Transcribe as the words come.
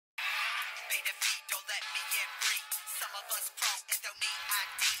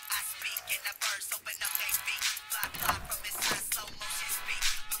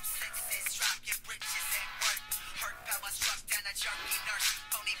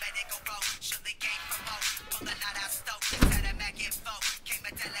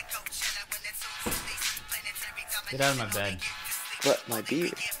Get out of my bed. What, my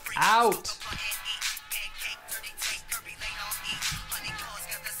beard? Out!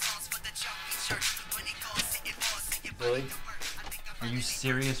 Really? Are you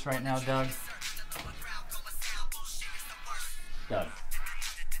serious right now, Doug? Doug.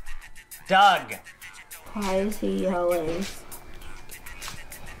 Doug! Why is he yelling?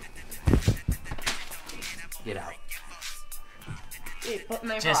 Get out. Wait, put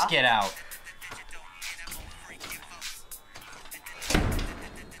my Just get out.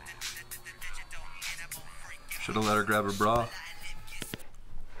 Should've let her grab her bra.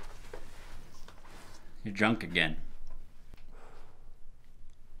 You're drunk again.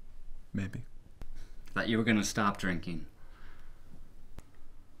 Maybe. Thought you were gonna stop drinking.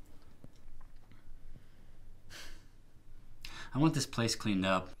 I want this place cleaned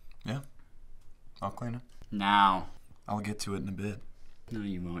up. Yeah. I'll clean it. Now. I'll get to it in a bit. No,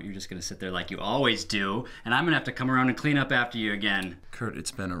 you won't. You're just gonna sit there like you always do, and I'm gonna have to come around and clean up after you again. Kurt,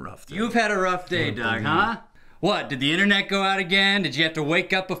 it's been a rough day. You've had a rough day, Doug, huh? What, did the internet go out again? Did you have to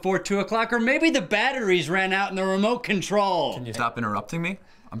wake up before 2 o'clock? Or maybe the batteries ran out in the remote control. Can you stop interrupting me?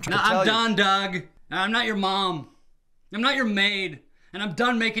 I'm trying to No, tell I'm you. done, Doug. I'm not your mom. I'm not your maid. And I'm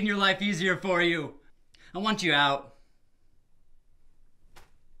done making your life easier for you. I want you out.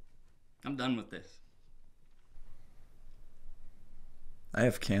 I'm done with this. I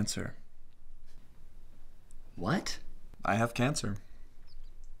have cancer. What? I have cancer.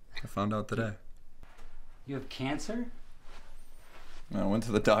 I found out today. You have cancer? I went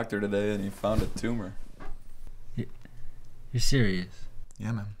to the doctor today and he found a tumor. You're serious?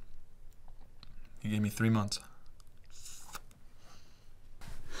 Yeah, man. He gave me 3 months.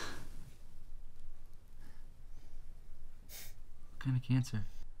 What kind of cancer?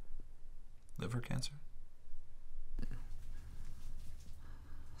 Liver cancer.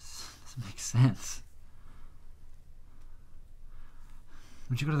 Doesn't make sense.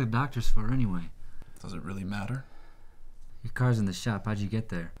 What'd you go to the doctors for anyway? Does it really matter? Your car's in the shop. How'd you get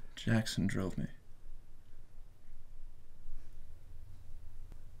there? Jackson drove me.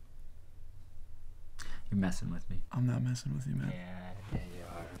 You're messing with me. I'm not messing with you, man. Yeah, you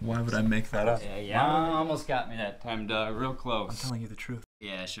are. Why would I make that up? Yeah, almost got me that time, Doug. Real close. I'm telling you the truth.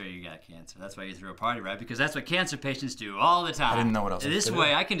 Yeah, sure, you got cancer. That's why you threw a party, right? Because that's what cancer patients do all the time. I didn't know what else This to do.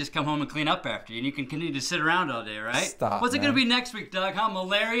 way, I can just come home and clean up after you, and you can continue to sit around all day, right? Stop, What's it man. gonna be next week, Doug? Huh?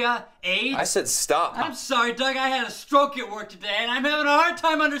 Malaria? AIDS? I said stop. I'm sorry, Doug. I had a stroke at work today, and I'm having a hard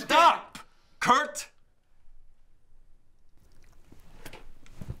time understanding. Stop! Kurt!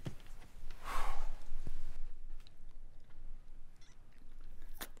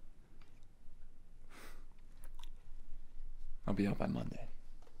 I'll be out by Monday.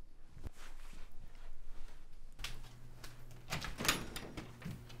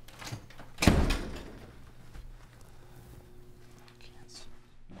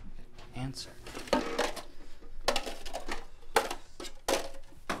 Cancer.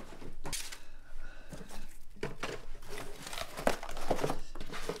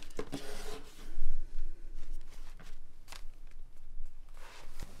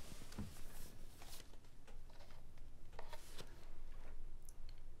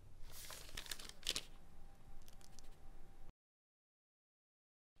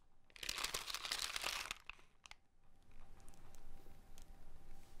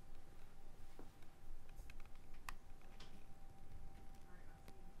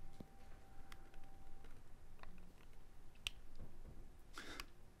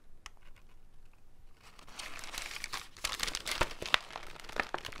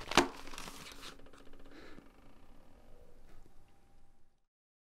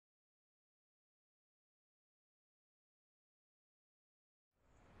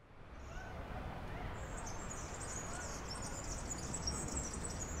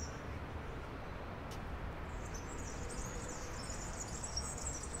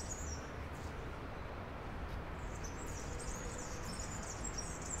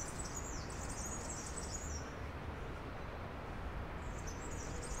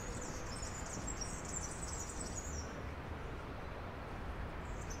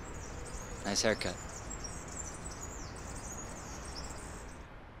 Nice haircut.